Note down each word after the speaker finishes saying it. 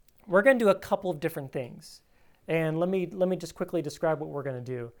we're going to do a couple of different things. And let me just quickly describe what we're going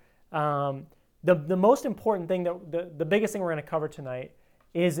to do. The most important thing, the biggest thing we're going to cover tonight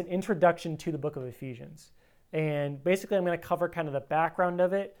is an introduction to the book of Ephesians. And basically I'm going to cover kind of the background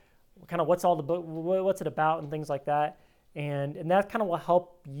of it, kind of what's all the book, what's it about and things like that. And that kind of will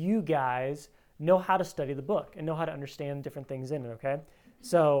help you guys know how to study the book and know how to understand different things in it, okay?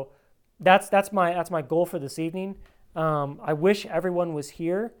 So that's my goal for this evening. I wish everyone was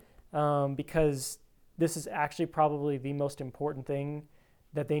here because this is actually probably the most important thing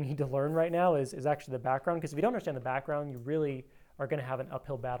that they need to learn right now is actually the background. Because if you don't understand the background, you really are going to have an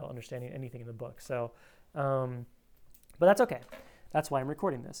uphill battle understanding anything in the book. So, but that's okay. That's why I'm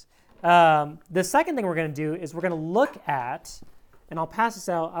recording this. The second thing we're going to do is we're going to look at, and I'll pass this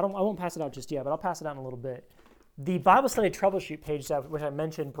out. I won't pass it out just yet, but I'll pass it out in a little bit. The Bible Study Troubleshoot page, which I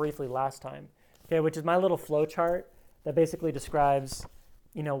mentioned briefly last time, okay, which is my little flow chart that basically describes,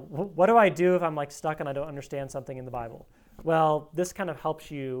 what do I do if I'm like stuck and I don't understand something in the Bible? Well, this kind of helps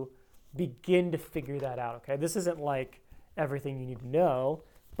you begin to figure that out, okay? This isn't like everything you need to know,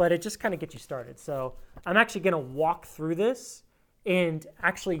 but it just kind of gets you started. So I'm actually going to walk through this and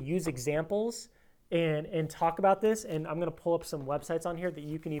actually use examples and talk about this. And I'm going to pull up some websites on here that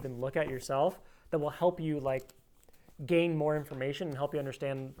you can even look at yourself that will help you like gain more information and help you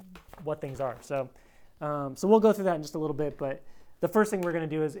understand what things are. So we'll go through that in just a little bit. But the first thing we're going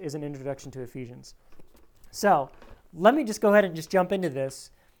to do is an introduction to Ephesians. So let me just go ahead and just jump into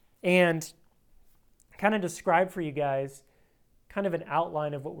this and kind of describe for you guys kind of an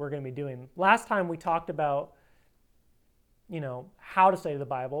outline of what we're going to be doing. Last time we talked about how to study the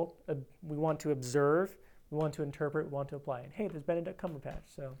Bible. We want to observe, we want to interpret, we want to apply. And hey, there's Benedict Cumberbatch.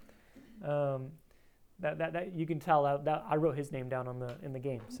 So that you can tell that I wrote his name down in the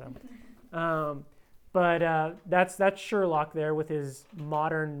game. So, but that's Sherlock there with his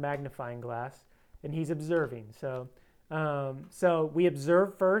modern magnifying glass, and he's observing. So we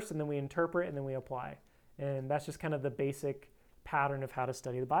observe first, and then we interpret, and then we apply, and that's just kind of the basic pattern of how to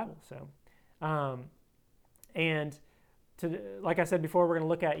study the Bible. So, like I said before, we're going to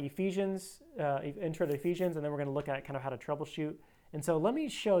look at Ephesians, intro to Ephesians, and then we're going to look at kind of how to troubleshoot. And so let me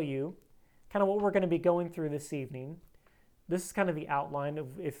show you kind of what we're going to be going through this evening. This is kind of the outline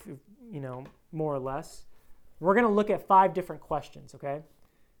of, if more or less. We're going to look at 5 different questions, okay?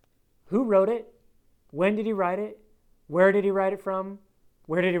 Who wrote it? When did he write it? Where did he write it from?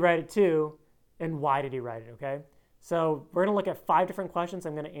 Where did he write it to? And why did he write it, okay? So we're going to look at 5 different questions.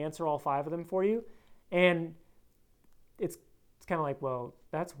 I'm going to answer all 5 of them for you. And it's kind of like, well,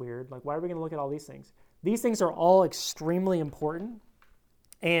 that's weird. Like, why are we going to look at all these things? These things are all extremely important.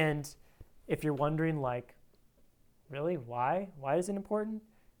 And if you're wondering, like, really, why? Why is it important?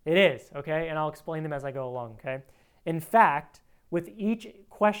 It is, okay? And I'll explain them as I go along, okay? In fact, with each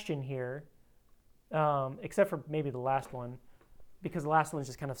question here, except for maybe the last one, because the last one is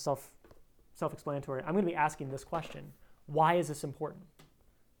just kind of self-explanatory, I'm going to be asking this question. Why is this important?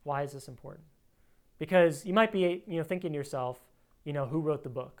 Why is this important? Because you might be, thinking to yourself, who wrote the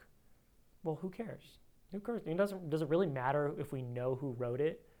book? Well, who cares? Who cares? Does it really matter if we know who wrote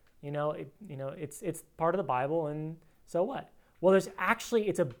it? It's part of the Bible, and so what? Well,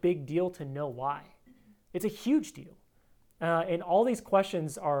 it's a big deal to know why. It's a huge deal. And all these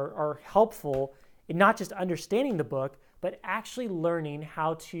questions are helpful in not just understanding the book, but actually learning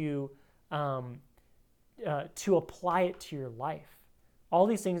how to apply it to your life. All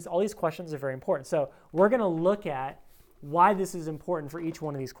these things, all these questions are very important. So we're going to look at why this is important for each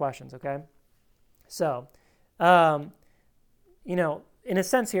one of these questions, okay? So, in a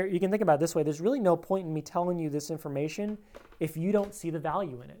sense here, you can think about it this way. There's really no point in me telling you this information if you don't see the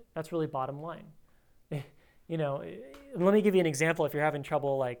value in it. That's really bottom line. Let me give you an example if you're having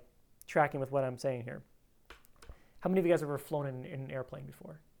trouble, like, tracking with what I'm saying here. How many of you guys have ever flown in an airplane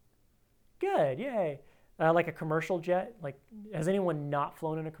before? Good, yay. Like a commercial jet? Like, has anyone not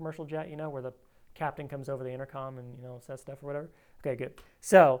flown in a commercial jet, where the captain comes over the intercom and, says stuff or whatever? Okay, good.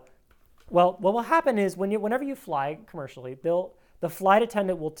 So, well, what will happen is whenever you fly commercially, the flight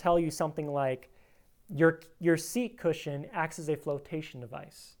attendant will tell you something like, your seat cushion acts as a flotation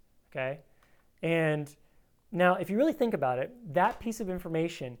device, okay? And now, if you really think about it, that piece of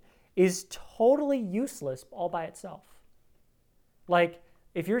information is totally useless all by itself. Like,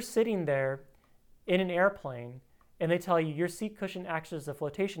 if you're sitting there in an airplane and they tell you your seat cushion acts as a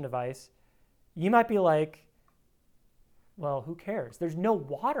flotation device, you might be like, well, who cares? There's no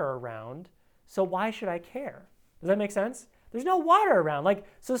water around, so why should I care? Does that make sense? There's no water around. Like,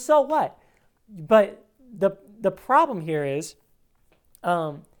 so what? But the problem here is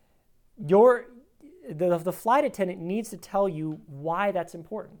the flight attendant needs to tell you why that's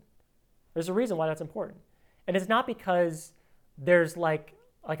important. There's a reason why that's important. And it's not because there's like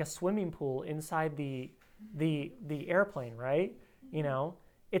a swimming pool inside the airplane, right?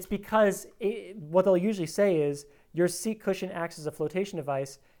 It's because what they'll usually say is your seat cushion acts as a flotation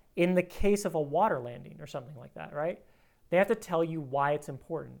device in the case of a water landing or something like that, right? They have to tell you why it's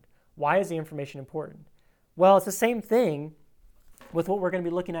important. Why is the information important? Well, it's the same thing with what we're going to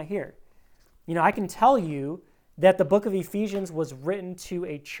be looking at here. I can tell you that the book of Ephesians was written to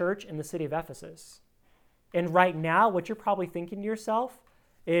a church in the city of Ephesus. And right now, what you're probably thinking to yourself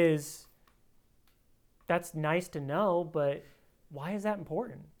is, that's nice to know, but why is that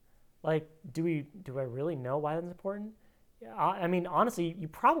important? Like, do I really know why that's important? I mean, honestly, you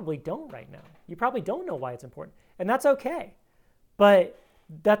probably don't right now. You probably don't know why it's important. And that's okay. But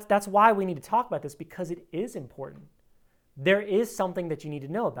that's why we need to talk about this, because it is important. There is something that you need to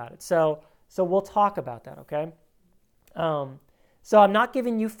know about it. So we'll talk about that, okay? So I'm not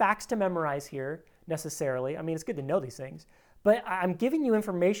giving you facts to memorize here necessarily. I mean, it's good to know these things. But I'm giving you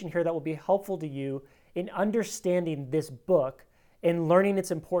information here that will be helpful to you in understanding this book and learning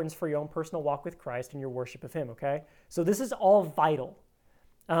its importance for your own personal walk with Christ and your worship of Him, okay? So this is all vital.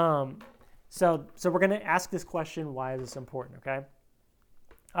 So we're going to ask this question, why is this important, okay?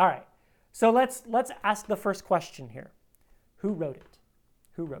 All right. So let's ask the first question here. Who wrote it?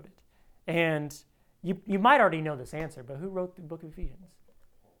 Who wrote it? And you might already know this answer, but who wrote the book of Ephesians?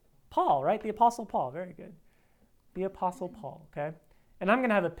 Paul, right? The Apostle Paul. Very good. The Apostle Paul, okay? And I'm going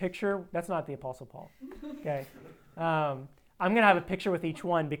to have a picture. That's not the Apostle Paul, okay? I'm going to have a picture with each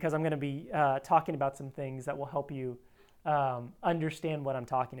one because I'm going to be talking about some things that will help you understand what I'm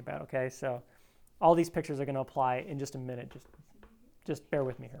talking about, okay? So all these pictures are going to apply in just a minute. Just bear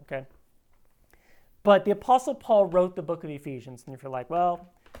with me here, okay? But the Apostle Paul wrote the book of Ephesians. And if you're like, well,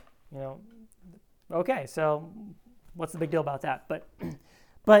 okay, so what's the big deal about that?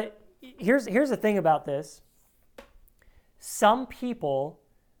 But here's the thing about this. Some people,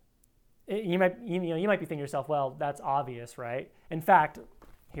 you might be thinking to yourself, well, that's obvious, right? In fact,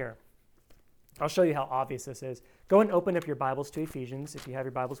 here, I'll show you how obvious this is. Go and open up your Bibles to Ephesians if you have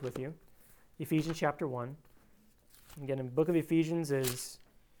your Bibles with you. Ephesians chapter 1. Again, the book of Ephesians is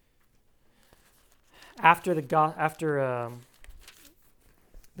after the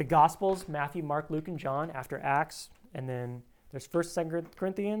Gospels, Matthew, Mark, Luke, and John, after Acts, and then there's 1st, 2nd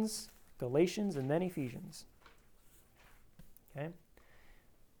Corinthians, Galatians, and then Ephesians. Okay?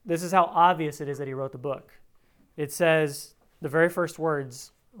 This is how obvious it is that he wrote the book. It says, the very first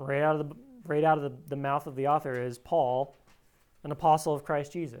words right out of the mouth of the author is Paul, an apostle of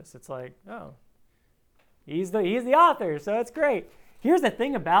Christ Jesus. It's like, oh, he's the author, so it's great. Here's the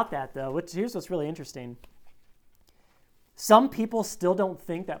thing about that, though. Here's what's really interesting. Some people still don't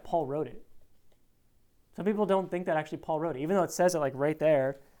think that Paul wrote it. Some people don't think that actually Paul wrote it, even though it says it like right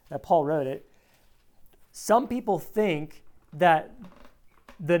there that Paul wrote it. Some people think that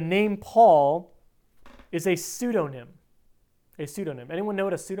the name Paul is a pseudonym. A pseudonym. Anyone know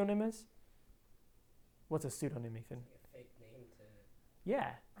what a pseudonym is? What's a pseudonym, Ethan? A fake name to...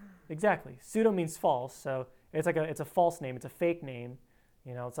 Yeah, exactly. Pseudo means false, so it's a false name. It's a fake name.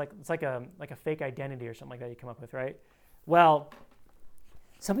 It's like a fake identity or something like that you come up with, right? Well,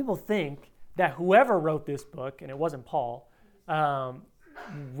 some people think that whoever wrote this book, and it wasn't Paul,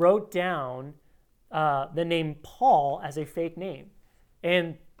 wrote down the name Paul as a fake name.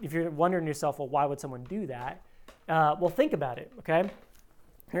 And if you're wondering to yourself, well, why would someone do that? Well, think about it, okay?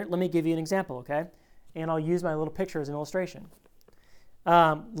 Here, let me give you an example, okay? And I'll use my little picture as an illustration.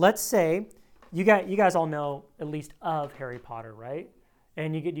 Let's say you guys all know at least of Harry Potter, right?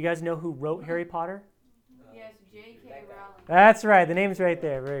 And you guys know who wrote Harry Potter? Yes, J.K. Rowling. That's right. The name's right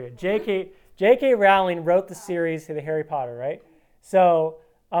there. Very good. J.K. Rowling wrote the series to the Harry Potter, right? So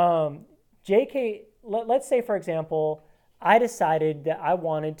J.K. Let's say, for example, I decided that I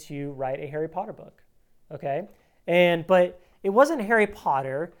wanted to write a Harry Potter book, okay? But it wasn't Harry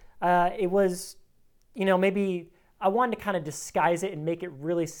Potter. It was, maybe I wanted to kind of disguise it and make it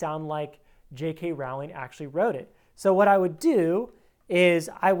really sound like J.K. Rowling actually wrote it. So what I would do is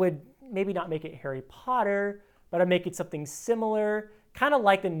I would maybe not make it Harry Potter, but I'd make it something similar, kind of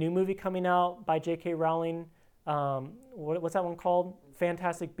like the new movie coming out by J.K. Rowling. What's that one called?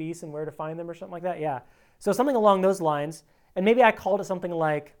 Fantastic Beasts and Where to Find Them or something like that? Yeah. So something along those lines. And maybe I called it something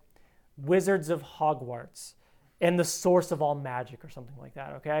like Wizards of Hogwarts and the Source of All Magic or something like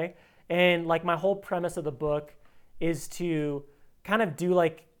that, okay? And like my whole premise of the book is to kind of do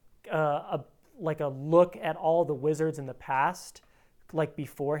like a look at all the wizards in the past, like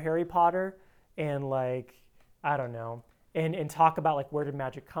before Harry Potter, and like, I don't know, and talk about like where did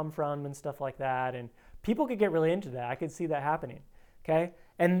magic come from and stuff like that. And people could get really into that. I could see that happening, okay?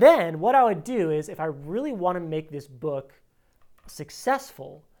 And then what I would do is, if I really want to make this book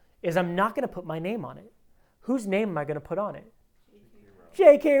successful, is I'm not going to put my name on it. Whose name am I going to put on it?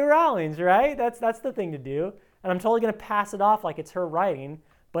 J.K. Rowling's, right? That's the thing to do. And I'm totally going to pass it off like it's her writing,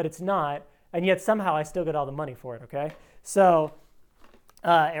 but it's not. And yet somehow I still get all the money for it, okay? So,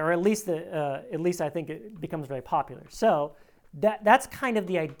 or at least I think it becomes very popular. So that's kind of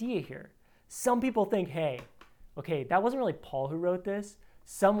the idea here. Some people think, hey, okay, that wasn't really Paul who wrote this.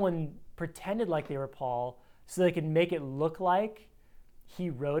 Someone pretended like they were Paul so they could make it look like he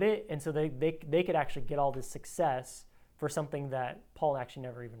wrote it, and so they could actually get all this success for something that Paul actually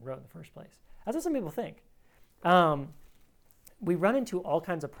never even wrote in the first place. That's what some people think. We run into all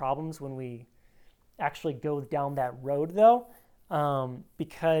kinds of problems when we actually go down that road, though,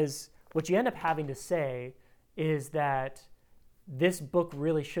 because what you end up having to say is that this book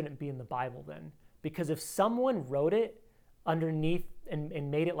really shouldn't be in the Bible then. Because if someone wrote it underneath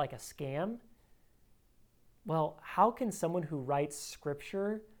and made it like a scam, well, how can someone who writes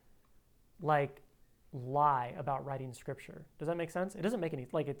scripture like lie about writing scripture? Does that make sense? It doesn't make any,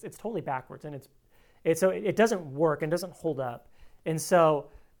 like it's totally backwards, and so it doesn't work and doesn't hold up. And so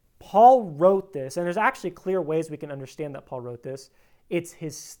Paul wrote this, and there's actually clear ways we can understand that Paul wrote this. It's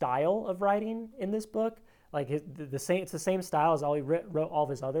his style of writing in this book. Like it's the same style as all he wrote all of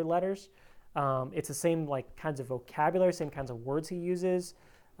his other letters. It's the same like kinds of vocabulary, same kinds of words he uses.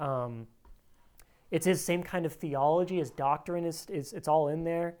 It's his same kind of theology. His doctrine is it's all in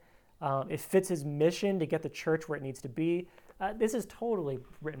there. It fits his mission to get the church where it needs to be. This is totally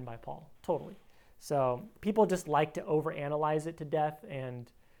written by Paul, totally. So people just like to overanalyze it to death,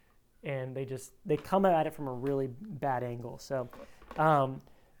 and they come at it from a really bad angle. So,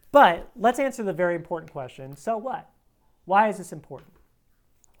 but let's answer the very important question. So what? Why is this important?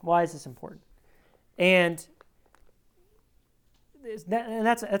 Why is this important? And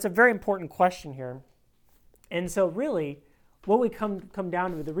that's a very important question here. And so really, what we come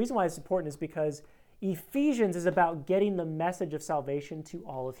down to, the reason why it's important is because Ephesians is about getting the message of salvation to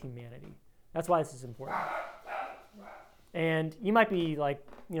all of humanity. That's why this is important. And you might be like,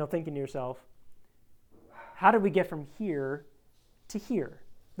 thinking to yourself, how did we get from here to here?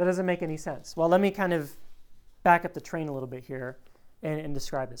 That doesn't make any sense. Well, let me kind of back up the train a little bit here and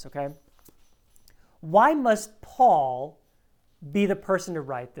describe this, okay? Why must Paul be the person to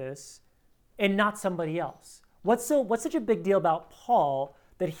write this and not somebody else? What's such a big deal about Paul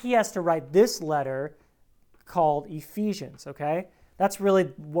that he has to write this letter called Ephesians, okay? That's really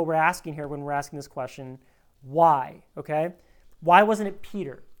what we're asking here when we're asking this question. Why, okay? Why wasn't it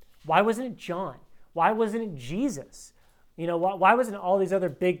Peter? Why wasn't it John? Why wasn't it Jesus? Why wasn't it all these other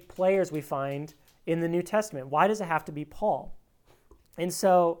big players we find in the New Testament? Why does it have to be Paul? And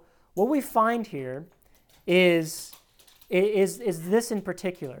so what we find here is this in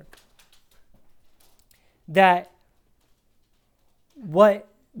particular, that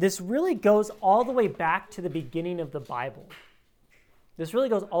this really goes all the way back to the beginning of the Bible. This really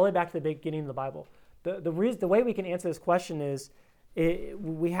goes all the way back to the beginning of the Bible. The way we can answer this question is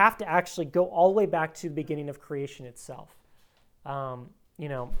we have to actually go all the way back to the beginning of creation itself. Let me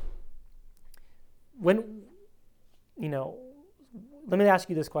ask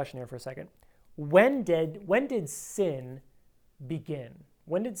you this question here for a second. When did sin begin?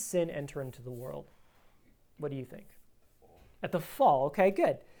 When did sin enter into the world? What do you think? At the fall. Okay,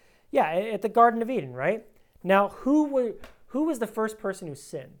 good. Yeah, at the Garden of Eden, right? Now, who was the first person who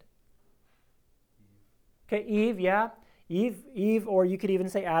sinned? Okay, Eve, yeah. Eve, or you could even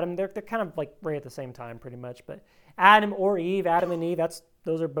say Adam. They're kind of like right at the same time, pretty much. But Adam or Eve, Adam and Eve,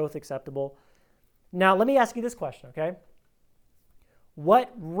 those are both acceptable. Now, let me ask you this question, okay?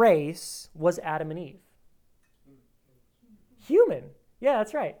 What race was Adam and Eve? Human. Yeah,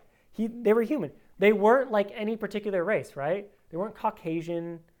 that's right. They were human. They weren't like any particular race, right? They weren't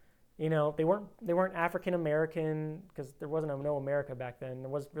Caucasian. They weren't African American, because there wasn't no America back then. There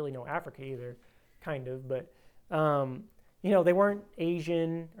was really no Africa either, kind of. But they weren't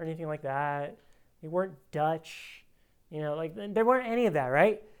Asian or anything like that. They weren't Dutch. There weren't any of that,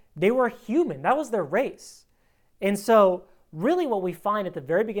 right? They were human. That was their race. And so really what we find at the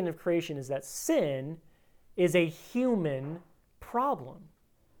very beginning of creation is that sin is a human problem.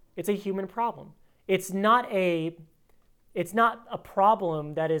 It's a human problem. It's not a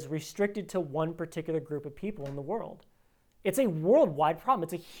problem that is restricted to one particular group of people in the world. It's a worldwide problem.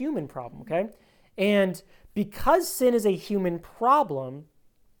 It's a human problem, okay? And because sin is a human problem,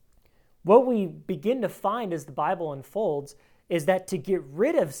 what we begin to find as the Bible unfolds is that to get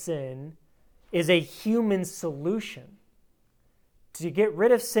rid of sin is a human solution. To get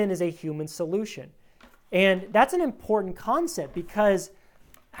rid of sin is a human solution. And that's an important concept because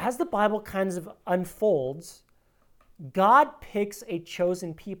as the Bible kind of unfolds, God picks a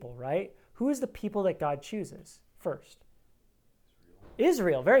chosen people, right? Who is the people that God chooses first?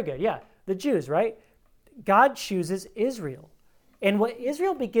 Israel. Very good. Yeah, the Jews, right? God chooses Israel. And what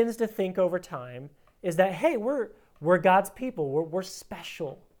Israel begins to think over time is that, hey, we're God's people. We're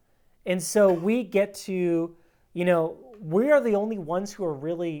special. And so we get to, we are the only ones who are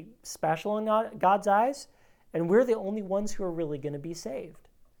really special in God's eyes, and we're the only ones who are really going to be saved.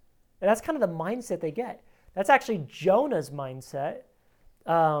 And that's kind of the mindset they get. That's actually Jonah's mindset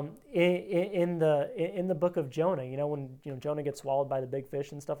in the book of Jonah. When Jonah gets swallowed by the big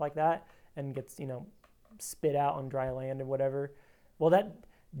fish and stuff like that, and gets spit out on dry land or whatever. Well,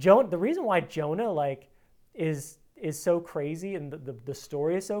 the reason why Jonah is so crazy and the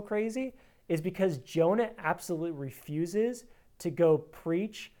story is so crazy is because Jonah absolutely refuses to go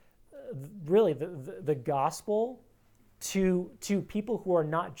preach really the gospel to people who are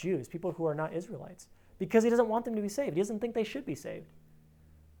not Jews, people who are not Israelites, because he doesn't want them to be saved. He doesn't think they should be saved.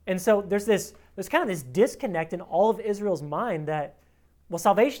 And so there's kind of this disconnect in all of Israel's mind that, well,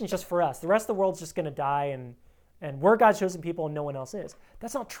 salvation is just for us. The rest of the world's just going to die, and we're God's chosen people and no one else is.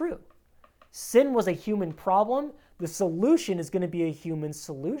 That's not true. Sin was a human problem. The solution is going to be a human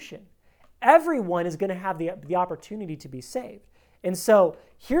solution. Everyone is going to have the opportunity to be saved. And so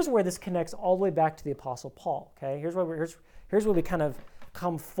here's where this connects all the way back to the Apostle Paul. Okay, here's where we kind of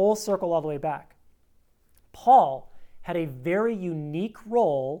come full circle all the way back. Paul had a very unique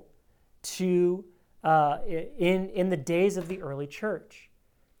role in the days of the early church.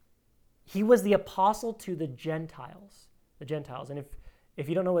 He was the apostle to the Gentiles. And if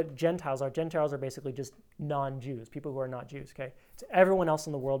you don't know what Gentiles are basically just non-Jews, people who are not Jews. Okay, it's everyone else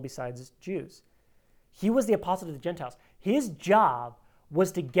in the world besides Jews. He was the apostle to the Gentiles. His job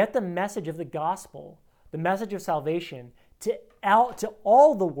was to get the message of the gospel, the message of salvation, to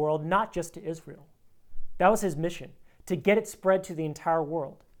all the world, not just to Israel. That was his mission, to get it spread to the entire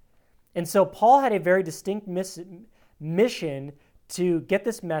world. And so Paul had a very distinct mission to get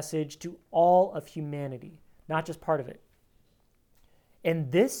this message to all of humanity, not just part of it.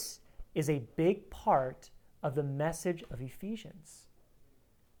 And this is a big part of the message of Ephesians.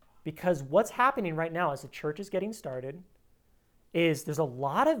 Because what's happening right now as the church is getting started is there's a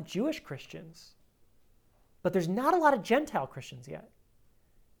lot of Jewish Christians, but there's not a lot of Gentile Christians yet.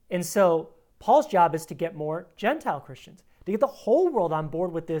 And so Paul's job is to get more Gentile Christians, to get the whole world on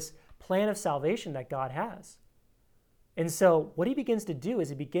board with this plan of salvation that God has. And so what he begins to do is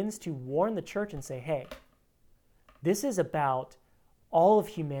he begins to warn the church and say, hey, this is about all of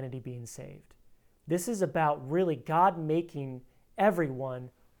humanity being saved. This is about really God making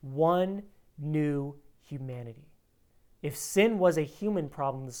everyone one new humanity. If sin was a human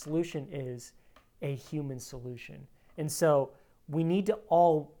problem, the solution is a human solution. And so we need to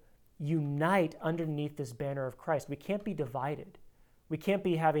all unite underneath this banner of Christ. We can't be divided. We can't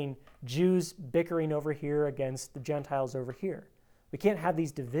be having Jews bickering over here against the Gentiles over here. We can't have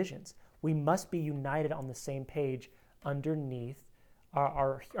these divisions. We must be united on the same page underneath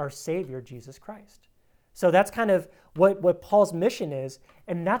our Savior, Jesus Christ. So that's kind of what Paul's mission is,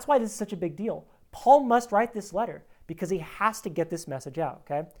 and that's why this is such a big deal. Paul must write this letter because he has to get this message out,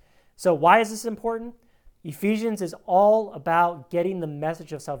 okay? So why is this important? Ephesians is all about getting the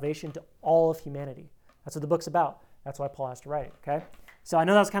message of salvation to all of humanity. That's what the book's about. That's why Paul has to write it, okay? So I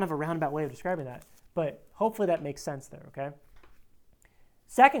know that was kind of a roundabout way of describing that, but hopefully that makes sense there, okay?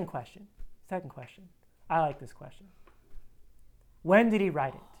 Second question. I like this question. When did he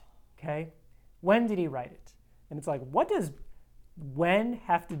write it, okay? When did he write it? And it's like, what does when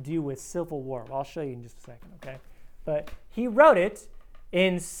have to do with civil war? Well, I'll show you in just a second, okay? But he wrote it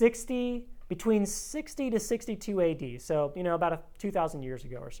in between 60 to 62 AD, so, about 2,000 years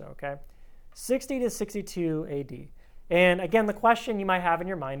ago or so, okay? 60 to 62 AD. And again, the question you might have in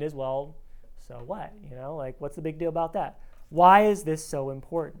your mind is, well, so what? What's the big deal about that? Why is this so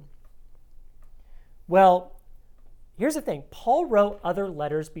important? Well, here's the thing. Paul wrote other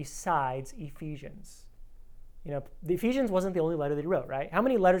letters besides Ephesians. The Ephesians wasn't the only letter that he wrote, right? How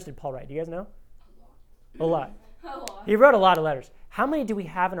many letters did Paul write? Do you guys know? A lot. He wrote a lot of letters. How many do we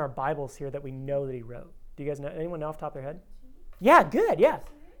have in our Bibles here that we know that he wrote? Do you guys know? Anyone know off the top of their head? Yeah, good, yeah.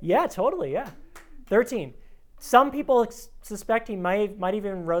 Yeah, totally, yeah. 13. Some people suspect he might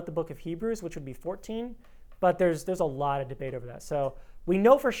even wrote the book of Hebrews, which would be 14, but there's a lot of debate over that. So we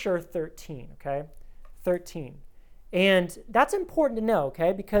know for sure 13, okay? 13. And that's important to know,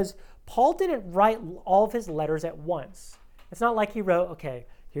 okay? Because Paul didn't write all of his letters at once. It's not like he wrote, okay,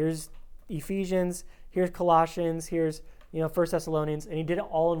 here's Ephesians, here's Colossians, here's 1 Thessalonians, and he did it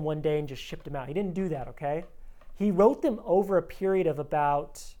all in one day and just shipped them out. He didn't do that, okay? he wrote them over a period of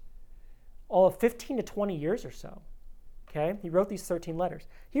about 15 to 20 years or so. Okay, he wrote these 13 letters.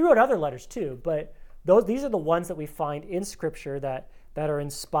 He wrote other letters too, but these are the ones that we find in Scripture that are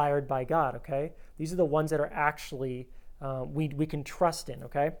inspired by God. Okay, these are the ones that are actually we can trust in.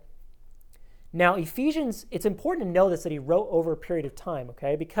 Okay. Now Ephesians, it's important to know this, that he wrote over a period of time.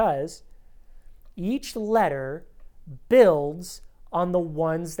 Okay, because each letter builds on the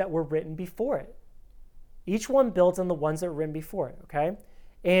ones that were written before it. Each one builds on the ones that were written before it. Okay,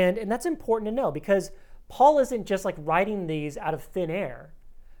 and that's important to know, because Paul isn't just like writing these out of thin air.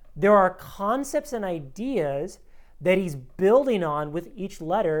 There are concepts and ideas that he's building on with each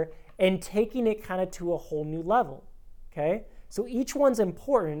letter and taking it kind of to a whole new level. Okay? So each one's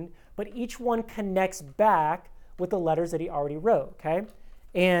important, but each one connects back with the letters that he already wrote. Okay?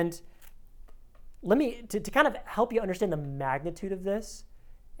 And let me, to kind of help you understand the magnitude of this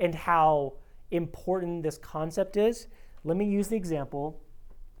and how important this concept is, let me use the example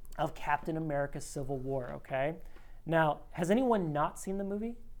of Captain America Civil War, okay? Now, has anyone not seen the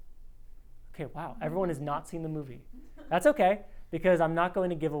movie? Okay, wow, everyone has not seen the movie. That's okay, because I'm not going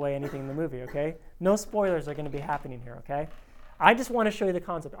to give away anything in the movie, okay? No spoilers are going to be happening here, okay? I just want to show you the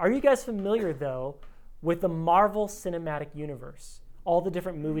concept. Are you guys familiar, though, with the Marvel Cinematic Universe? All the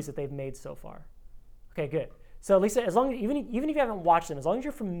different movies that they've made so far? Okay, good. So at least, even if you haven't watched them, as long as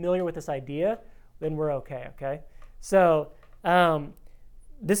you're familiar with this idea, then we're okay? So,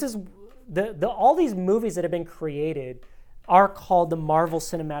 this is all these movies that have been created are called the Marvel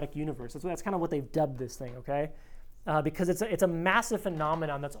Cinematic Universe. That's kind of what they've dubbed this thing, okay? Because it's a massive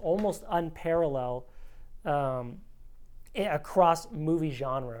phenomenon that's almost unparalleled across movie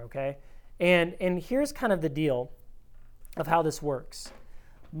genre, okay? And here's kind of the deal of how this works.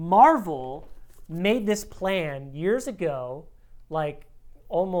 Marvel made this plan years ago, like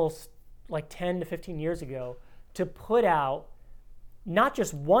almost like 10 to 15 years ago, to put out not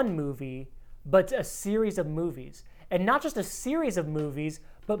just one movie, but a series of movies. And not just a series of movies,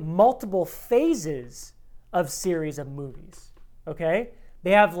 but multiple phases of series of movies. Okay?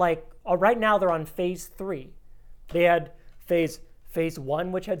 They have right now they're on phase 3. They had phase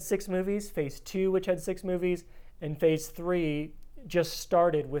 1, which had 6 movies, phase 2, which had 6 movies, and phase 3 just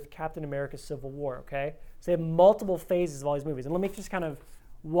started with Captain America Civil War. Okay? So they have multiple phases of all these movies. And let me just kind of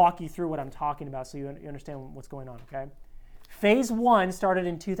walk you through what I'm talking about so you understand what's going on. Okay? Phase 1 started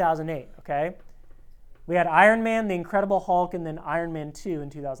in 2008, okay? We had Iron Man, The Incredible Hulk, and then Iron Man 2 in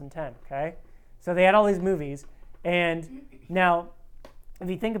 2010, okay? So they had all these movies. And now, if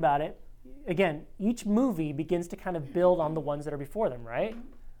you think about it, again, each movie begins to kind of build on the ones that are before them, right?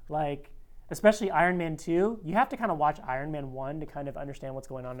 Like, especially Iron Man 2, you have to kind of watch Iron Man 1 to kind of understand what's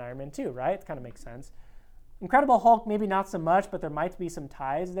going on in Iron Man 2, right? It kind of makes sense. Incredible Hulk, maybe not so much, but there might be some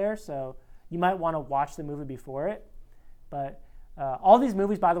ties there, so you might want to watch the movie before it. But all these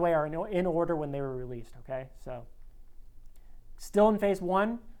movies, by the way, are in order when they were released, okay? So still in phase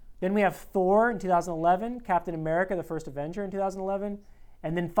 1. Then we have Thor in 2011, Captain America, the First Avenger in 2011.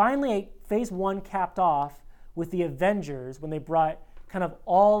 And then finally, phase 1 capped off with the Avengers when they brought kind of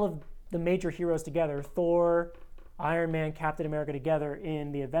all of the major heroes together, Thor, Iron Man, Captain America together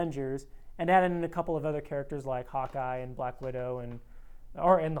in the Avengers, and added in a couple of other characters like Hawkeye and Black Widow and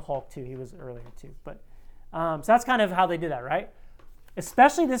the Hulk too. He was earlier too. But so that's kind of how they did that, right?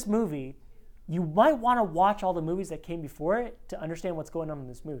 Especially this movie, you might want to watch all the movies that came before it to understand what's going on in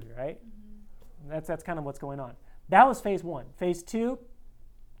this movie, right? Mm-hmm. That's kind of what's going on. That was phase 1. Phase 2,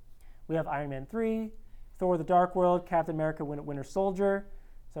 we have Iron Man 3, Thor: The Dark World, Captain America: Winter Soldier.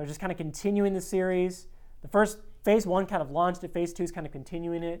 So just kind of continuing the series. The first phase 1 kind of launched it. Phase 2 is kind of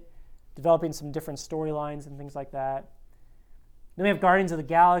continuing it, developing some different storylines and things like that. Then we have Guardians of the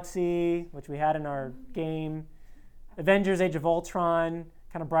Galaxy, which we had in our game. Avengers: Age of Ultron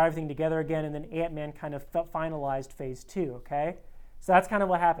kind of brought everything together again, and then Ant-Man kind of finalized phase 2, okay? So that's kind of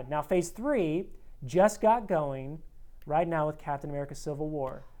what happened. Now, phase 3 just got going right now with Captain America Civil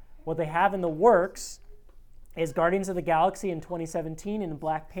War. What they have in the works is Guardians of the Galaxy in 2017 and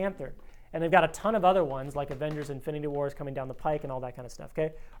Black Panther. And they've got a ton of other ones like Avengers: Infinity Wars coming down the pike and all that kind of stuff,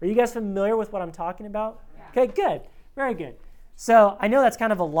 okay? Are you guys familiar with what I'm talking about? Yeah. Okay, good. Very good. So I know that's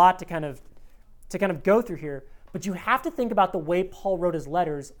kind of a lot to kind of go through here, but you have to think about the way Paul wrote his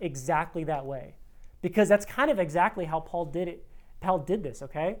letters exactly that way, because that's kind of exactly how Paul did it. Paul did this,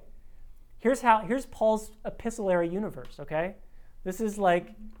 okay? Here's Paul's epistolary universe, okay? This is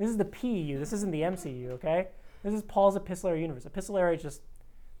the PU. This isn't the MCU, okay? This is Paul's epistolary universe. Epistolary is just,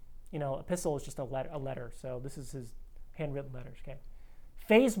 epistle is just a letter. So this is his handwritten letters, okay?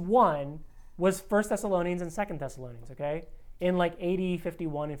 Phase 1 was 1 Thessalonians and 2 Thessalonians, okay? In like AD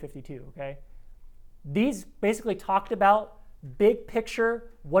 51 and 52, okay? These basically talked about big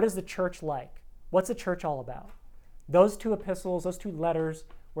picture, what is the church like? What's the church all about? Those two epistles, those two letters,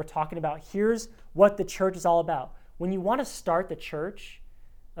 we're talking about, here's what the church is all about. When you want to start the church,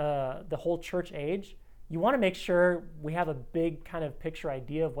 the whole church age, you want to make sure we have a big kind of picture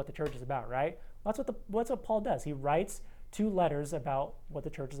idea of what the church is about, right? Well, that's what Paul does. He writes two letters about what the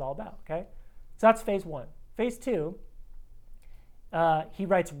church is all about, okay? So that's phase one. Phase two, he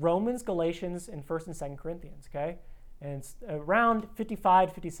writes Romans, Galatians, and 1st and 2nd Corinthians, okay? And it's around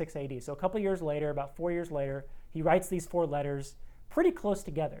 55, 56 AD. So a couple years later, about 4 years later, he writes these four letters pretty close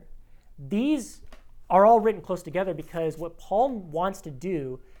together. These are all written close together because what Paul wants to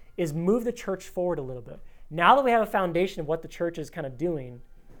do is move the church forward a little bit. Now that we have a foundation of what the church is kind of doing,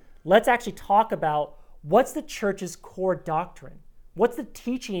 let's actually talk about what's the church's core doctrine. What's the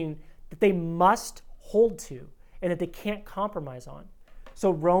teaching that they must hold to and that they can't compromise on?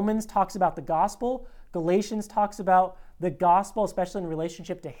 So Romans talks about the gospel. Galatians talks about the gospel, especially in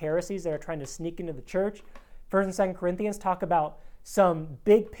relationship to heresies that are trying to sneak into the church. 1st and 2nd Corinthians talk about some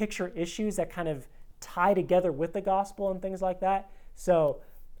big picture issues that kind of tie together with the gospel and things like that. So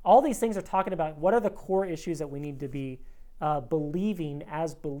all these things are talking about what are the core issues that we need to be believing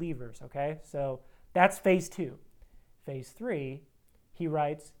as believers, okay? So that's phase two. Phase three, he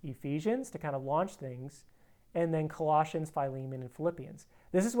writes Ephesians to kind of launch things, and then Colossians, Philemon, and Philippians.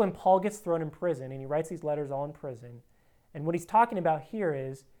 This is when Paul gets thrown in prison, and he writes these letters all in prison. And what he's talking about here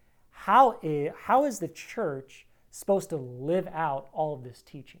is how is the church supposed to live out all of this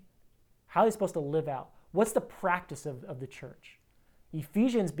teaching? How are they supposed to live out? What's the practice of the church?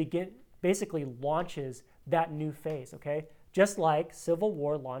 Ephesians basically launches that new phase, okay? Just like Civil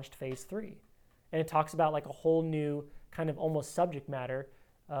War launched phase 3. And it talks about like a whole new kind of almost subject matter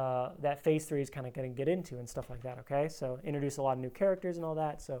that phase 3 is kind of going to get into and stuff like that, okay? So introduce a lot of new characters and all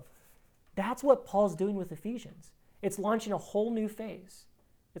that. So that's what Paul's doing with Ephesians. It's launching a whole new phase.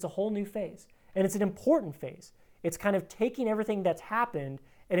 It's a whole new phase. And it's an important phase. It's kind of taking everything that's happened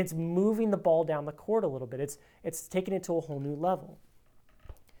and it's moving the ball down the court a little bit. It's taking it to a whole new level.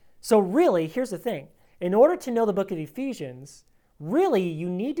 So really, here's the thing. In order to know the book of Ephesians, really you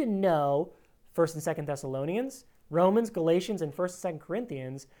need to know 1st and 2nd Thessalonians, Romans, Galatians, and 1st and 2nd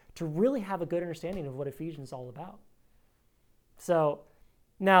Corinthians to really have a good understanding of what Ephesians is all about. So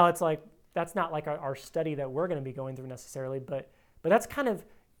now it's like, that's not like our study that we're going to be going through necessarily, but that's kind of,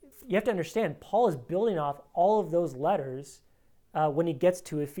 you have to understand, Paul is building off all of those letters when he gets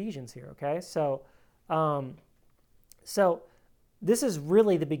to Ephesians here, okay? So this is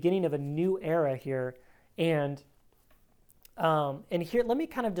really the beginning of a new era here, and here, let me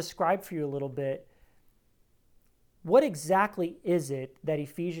kind of describe for you a little bit what exactly is it that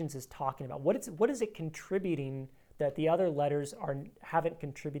Ephesians is talking about? What is it contributing that the other letters haven't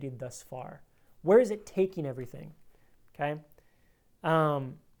contributed thus far? Where is it taking everything? Okay?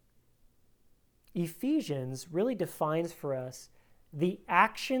 Ephesians really defines for us the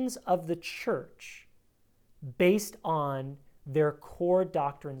actions of the church based on their core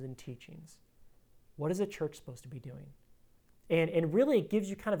doctrines and teachings. What is a church supposed to be doing? And really it gives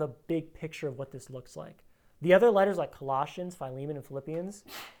you kind of a big picture of what this looks like. The other letters like Colossians, Philemon, and Philippians,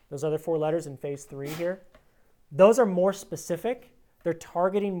 those other 4 letters in phase 3 here, those are more specific. They're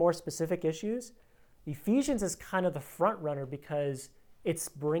targeting more specific issues. Ephesians is kind of the front runner because it's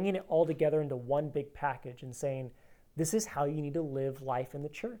bringing it all together into one big package and saying, this is how you need to live life in the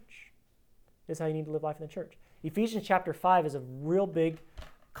church. This is how you need to live life in the church. Ephesians chapter 5 is a real big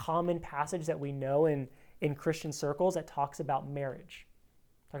common passage that we know in Christian circles that talks about marriage.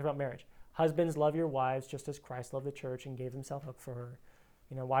 Husbands, love your wives just as Christ loved the church and gave himself up for her.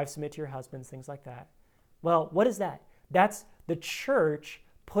 Wives, submit to your husbands, things like that. Well, what is that? That's the church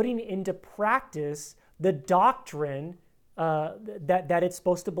putting into practice the doctrine that it's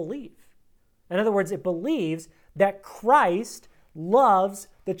supposed to believe. In other words, it believes that Christ loves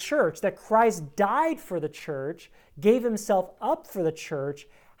the church, that Christ died for the church, gave himself up for the church.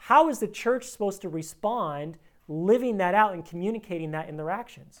 How is the church supposed to respond, living that out and communicating that in their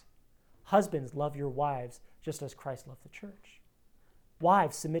actions? Husbands, love your wives just as Christ loved the church.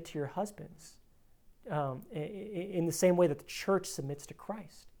 Wives, submit to your husbands in the same way that the church submits to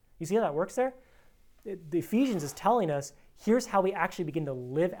Christ. You see how that works there? The Ephesians is telling us, here's how we actually begin to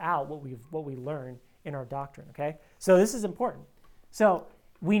live out what we learn in our doctrine, okay? So this is important. So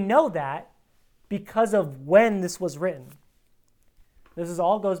we know that because of when this was written. This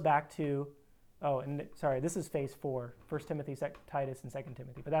all goes back to, this is phase 4, 1 Timothy, Titus, and 2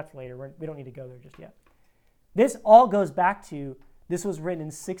 Timothy, but that's later. We don't need to go there just yet. This all goes back to, this was written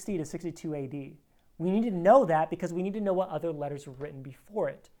in 60 to 62 AD. We need to know that because we need to know what other letters were written before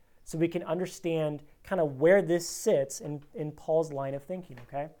it. so we can understand kind of where this sits in Paul's line of thinking,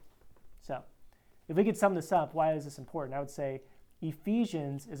 okay? So if we could sum this up, why is this important? I would say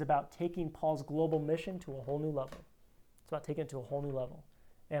Ephesians is about taking Paul's global mission to a whole new level. It's about taking it to a whole new level.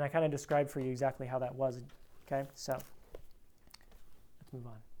 And I kind of described for you exactly how that was, okay? So let's move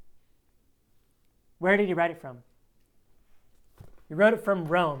on. Where did he write it from? He wrote it from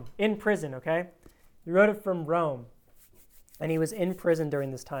Rome, in prison, okay? He wrote it from Rome, and he was in prison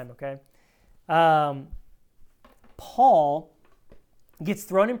during this time, okay? Paul gets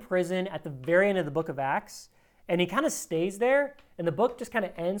thrown in prison at the very end of the book of Acts, and he kind of stays there, and the book just kind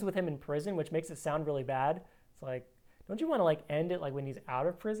of ends with him in prison, which makes it sound really bad. It's like, don't you want to like end it like when he's out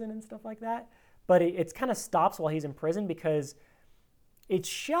of prison and stuff like that? But it kind of stops while he's in prison because it's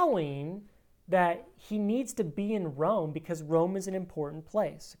showing that he needs to be in Rome because Rome is an important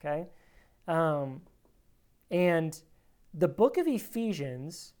place, okay? And the book of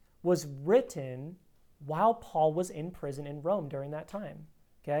Ephesians was written while Paul was in prison in Rome during that time,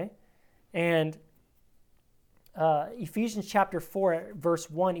 okay? And Ephesians chapter 4, verse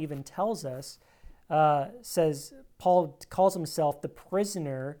 1 even tells us, says, Paul calls himself the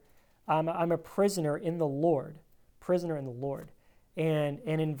prisoner. I'm a prisoner in the Lord. Prisoner in the Lord. And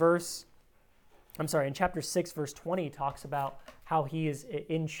in chapter 6, verse 20, he talks about how he is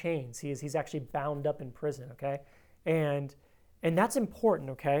in chains. He's actually bound up in prison, okay? And that's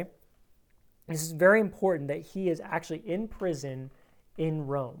important, okay? This is very important that he is actually in prison in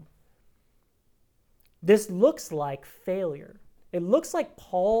Rome. This looks like failure. It looks like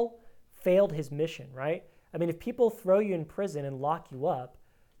Paul failed his mission, right? I mean, if people throw you in prison and lock you up,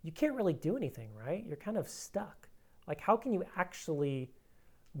 you can't really do anything, right? You're kind of stuck. Like, how can you actually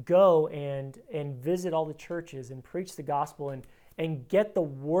go and visit all the churches and preach the gospel and get the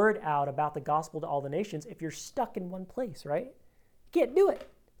word out about the gospel to all the nations if you're stuck in one place, right? You can't do it.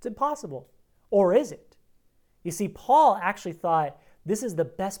 It's impossible. Or is it? You see, Paul actually thought, this is the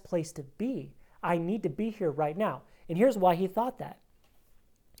best place to be. I need to be here right now. And here's why he thought that.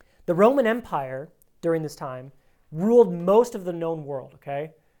 The Roman Empire during this time ruled most of the known world,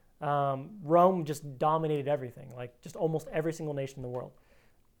 okay? Rome just dominated everything, like just almost every single nation in the world.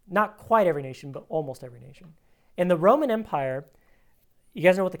 Not quite every nation, but almost every nation. And the Roman Empire, you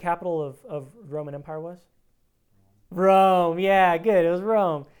guys know what the capital of Roman Empire was? Rome, yeah, good, it was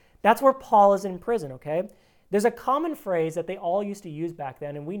Rome. That's where Paul is in prison, okay? There's a common phrase that they all used to use back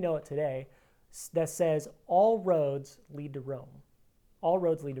then, and we know it today, that says, all roads lead to Rome. All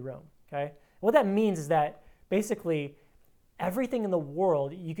roads lead to Rome, okay? What that means is that basically everything in the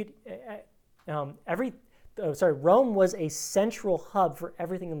world, Rome was a central hub for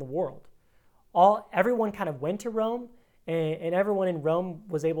everything in the world. Everyone kind of went to Rome, and everyone in Rome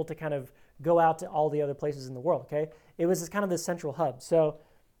was able to kind of go out to all the other places in the world, okay? It was kind of this central hub. So,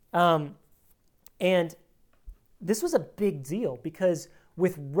 and this was a big deal because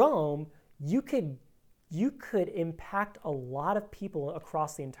with Rome, you could impact a lot of people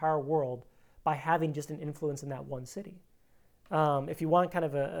across the entire world by having just an influence in that one city. If you want kind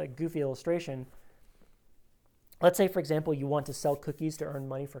of a goofy illustration, let's say, for example, you want to sell cookies to earn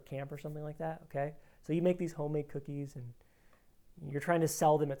money for camp or something like that, okay? So you make these homemade cookies and you're trying to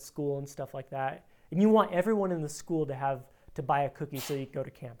sell them at school and stuff like that. And you want everyone in the school to buy a cookie so you can go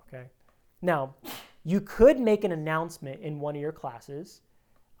to camp, okay? Now, you could make an announcement in one of your classes,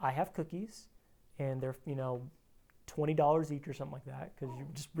 I have cookies, and they're, $20 each or something like that, because you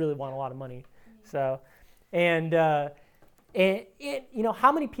just really want a lot of money. So, and how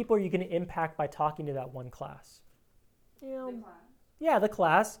many people are you going to impact by talking to that one class? The class. Yeah, the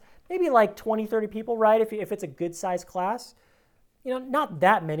class. Maybe like 20, 30 people, right? If it's a good-sized class. Not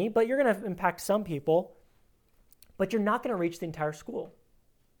that many, but you're going to impact some people. But you're not going to reach the entire school.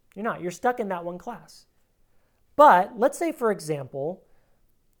 You're not. You're stuck in that one class. But let's say, for example,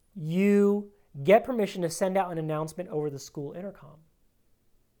 you get permission to send out an announcement over the school intercom.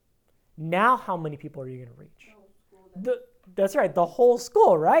 Now how many people are you going to reach? That's right, the whole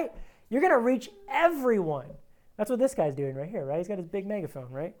school, right? You're going to reach everyone. That's what this guy's doing right here, right? He's got his big megaphone,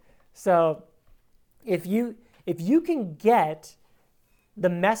 right? So if you can get the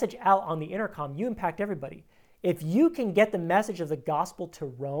message out on the intercom, you impact everybody. If you can get the message of the gospel to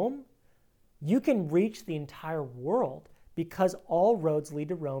Rome, you can reach the entire world because all roads lead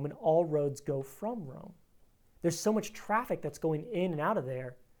to Rome and all roads go from Rome. There's so much traffic that's going in and out of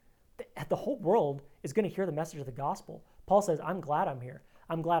there that the whole world is going to hear the message of the gospel. Paul says, I'm glad I'm here.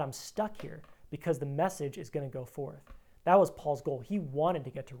 I'm glad I'm stuck here because the message is going to go forth. That was Paul's goal. He wanted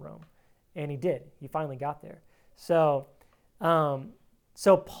to get to Rome, and he did. He finally got there. So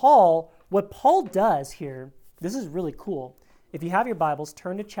Paul, what Paul does here, this is really cool, if you have your Bibles,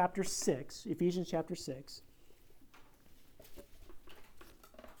 turn to chapter 6, Ephesians chapter 6.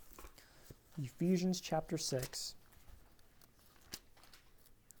 Ephesians chapter 6.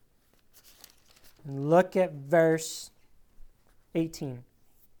 And look at verse 18.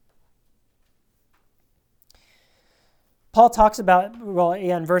 Paul talks about,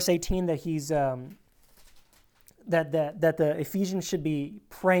 in verse 18, that he's that the Ephesians should be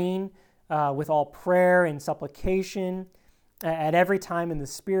praying with all prayer and supplication at every time in the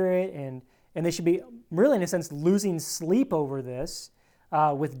Spirit, and they should be really, in a sense, losing sleep over this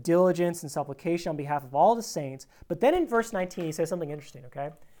with diligence and supplication on behalf of all the saints. But then in verse 19, he says something interesting,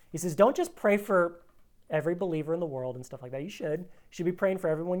 okay? He says, don't just pray for every believer in the world and stuff like that. You should be praying for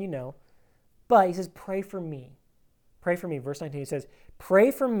everyone you know. But he says, pray for me. Pray for me. Verse 19, he says,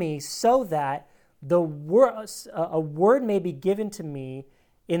 pray for me so that a word may be given to me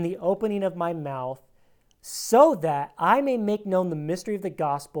in the opening of my mouth, so that I may make known the mystery of the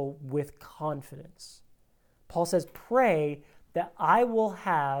gospel with confidence. Paul says, pray that I will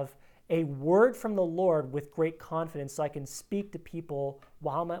have a word from the Lord with great confidence so I can speak to people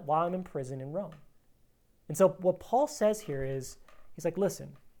while I'm in prison in Rome. And so what Paul says here is, he's like, listen,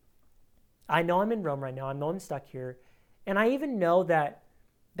 I know I'm in Rome right now. I know I'm stuck here. And I even know that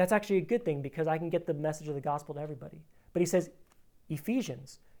that's actually a good thing because I can get the message of the gospel to everybody. But he says,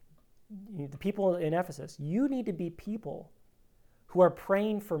 Ephesians, the people in Ephesus, you need to be people who are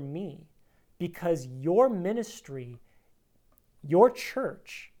praying for me because your ministry, your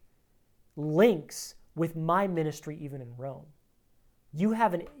church, links with my ministry even in Rome. You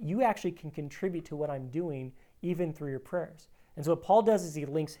actually can contribute to what I'm doing even through your prayers. And so what Paul does is he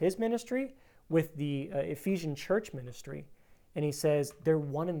links his ministry with the Ephesian church ministry, and he says they're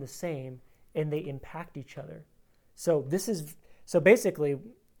one and the same, and they impact each other. So basically,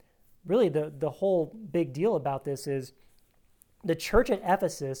 really the whole big deal about this is the church at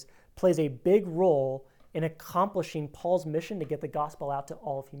Ephesus plays a big role in accomplishing Paul's mission to get the gospel out to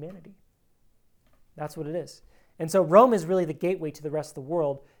all of humanity. That's what it is. And so Rome is really the gateway to the rest of the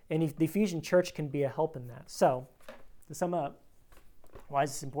world, and the Ephesian church can be a help in that. So, to sum up, why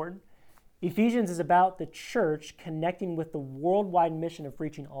is this important? Ephesians is about the church connecting with the worldwide mission of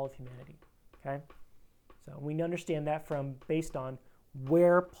reaching all of humanity. Okay? So we understand that based on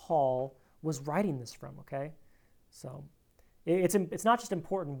where Paul was writing this from, okay? So it's not just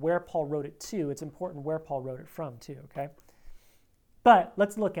important where Paul wrote it to, it's important where Paul wrote it from too, okay? But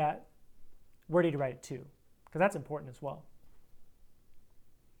let's look at where did he write it to, because that's important as well.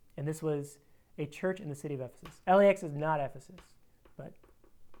 And this was a church in the city of Ephesus. LAX is not Ephesus, but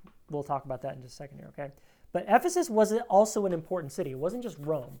we'll talk about that in just a second here, okay? But Ephesus was also an important city. It wasn't just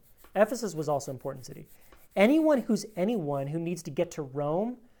Rome. Ephesus was also an important city. Anyone who needs to get to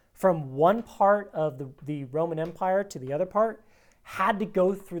Rome from one part of the Roman Empire to the other part had to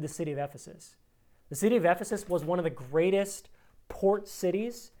go through the city of Ephesus. The city of Ephesus was one of the greatest port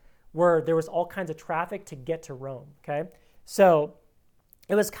cities where there was all kinds of traffic to get to Rome, okay? So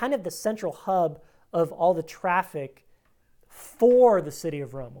it was kind of the central hub of all the traffic for the city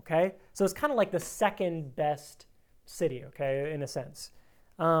of Rome, okay? So it's kind of like the second best city, okay, in a sense.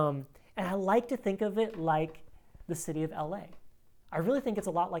 And I like to think of it like the city of LA. I really think it's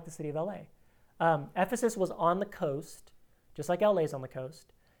a lot like the city of LA. Ephesus was on the coast, just like LA is on the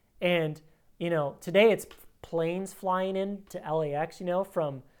coast. And, today it's planes flying in to LAX,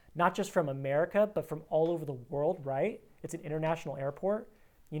 from not just from America, but from all over the world, right? It's an international airport.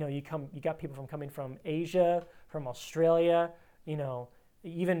 You got people coming from Asia, from Australia,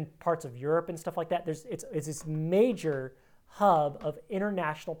 even parts of Europe and stuff like that. It's this major hub of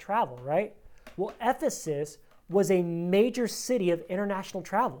international travel, right? Well, Ephesus was a major city of international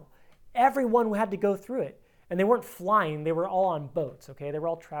travel. Everyone had to go through it. And they weren't flying, they were all on boats, okay? They were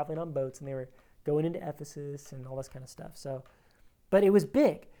all traveling on boats and they were going into Ephesus and all this kind of stuff. But it was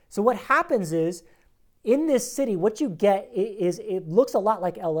big. So what happens is, in this city, what you get is it looks a lot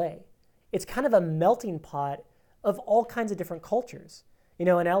like LA. It's kind of a melting pot of all kinds of different cultures. In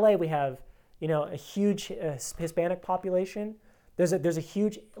LA we have, a huge Hispanic population. There's a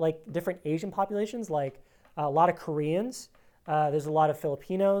huge different Asian populations, like a lot of Koreans. There's a lot of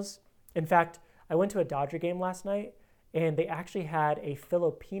Filipinos. In fact, I went to a Dodger game last night, and they actually had a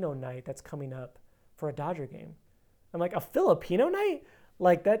Filipino night that's coming up for a Dodger game. I'm like, a Filipino night?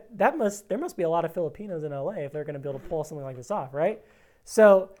 Like there must be a lot of Filipinos in LA if they're going to be able to pull something like this off, right?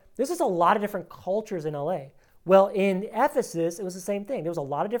 So there's just a lot of different cultures in LA. Well, in Ephesus, it was the same thing. There was a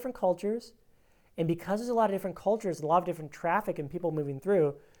lot of different cultures, and because there's a lot of different cultures, a lot of different traffic and people moving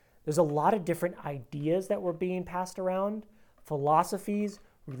through, there's a lot of different ideas that were being passed around, philosophies,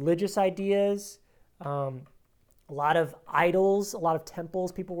 religious ideas, a a lot of idols, a lot of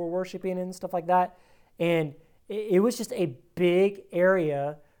temples people were worshiping and stuff like that. And it was just a big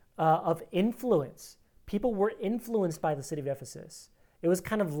area of influence. People were influenced by the city of Ephesus. It was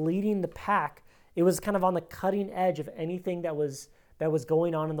kind of leading the pack. It was kind of on the cutting edge of anything that was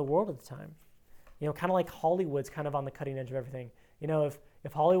going on in the world at the time. Kind of like Hollywood's kind of on the cutting edge of everything.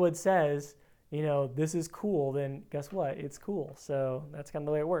 If Hollywood says, this is cool, then guess what? It's cool. So that's kind of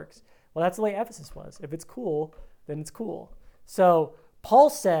the way it works. Well, that's the way Ephesus was. If it's cool, then it's cool. So Paul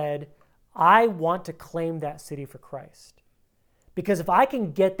said, I want to claim that city for Christ. Because if I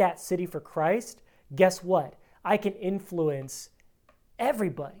can get that city for Christ, guess what? I can influence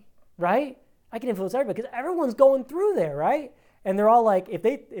everybody, right? I can influence everybody because everyone's going through there, right? And they're all like, if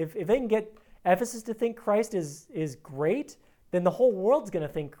they can get Ephesus to think Christ is great, then the whole world's going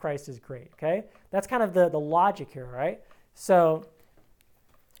to think Christ is great, okay? That's kind of the logic here, right? So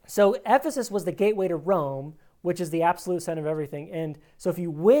Ephesus was the gateway to Rome, which is the absolute center of everything. And so if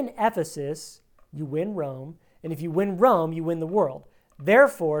you win Ephesus, you win Rome. And if you win Rome, you win the world.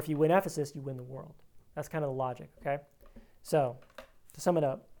 Therefore, if you win Ephesus, you win the world. That's kind of the logic, okay? So to sum it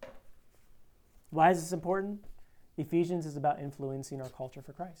up, why is this important? Ephesians is about influencing our culture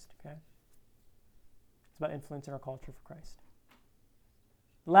for Christ, okay? It's about influencing our culture for Christ.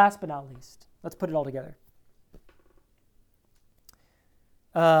 Last but not least, let's put it all together.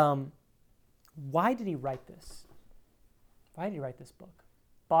 Why did he write this? Why did he write this book?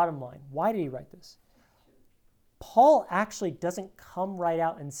 Bottom line, why did he write this? Paul actually doesn't come right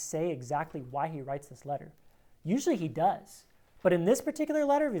out and say exactly why he writes this letter. Usually he does. But in this particular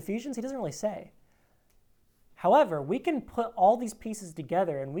letter of Ephesians, he doesn't really say. However, we can put all these pieces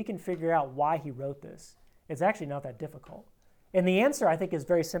together and we can figure out why he wrote this. It's actually not that difficult. And the answer, I think, is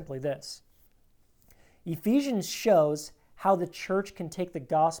very simply this. Ephesians shows how the church can take the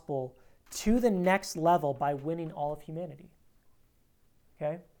gospel to the next level by winning all of humanity.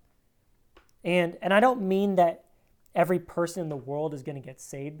 Okay? And I don't mean that every person in the world is going to get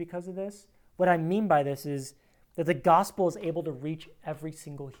saved because of this. What I mean by this is that the gospel is able to reach every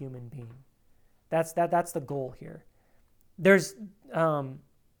single human being. That's the goal here. There's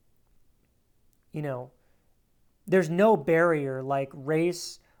there's no barrier like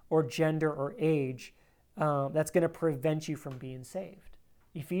race or gender or age that's going to prevent you from being saved.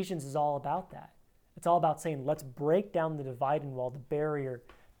 Ephesians is all about that. It's all about saying, let's break down the dividing wall, the barrier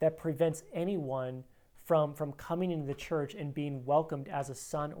that prevents anyone from coming into the church and being welcomed as a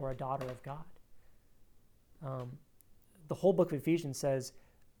son or a daughter of God. The whole book of Ephesians says,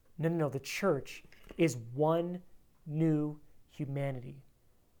 no, the church is one new humanity.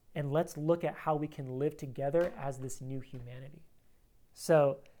 And let's look at how we can live together as this new humanity.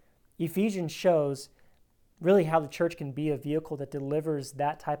 So Ephesians shows really how the church can be a vehicle that delivers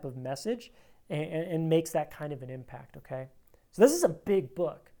that type of message and makes that kind of an impact, okay? So this is a big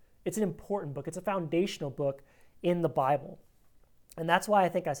book. It's an important book. It's a foundational book in the Bible. And that's why I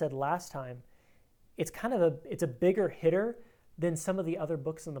think I said last time, it's a bigger hitter than some of the other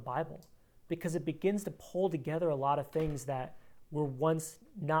books in the Bible because it begins to pull together a lot of things that were once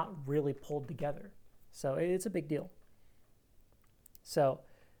not really pulled together. So it's a big deal. So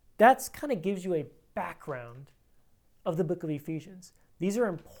that's kind of gives you a background of the book of Ephesians. These are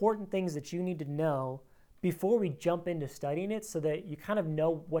important things that you need to know before we jump into studying it so that you kind of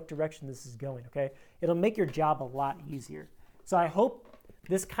know what direction this is going, okay? It'll make your job a lot easier. So I hope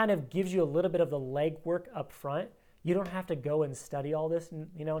this kind of gives you a little bit of the legwork up front. You don't have to go and study all this,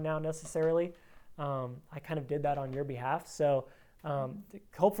 now necessarily. I kind of did that on your behalf. So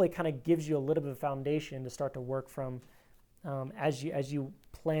hopefully it kind of gives you a little bit of foundation to start to work from as you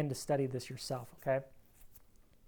plan to study this yourself, okay?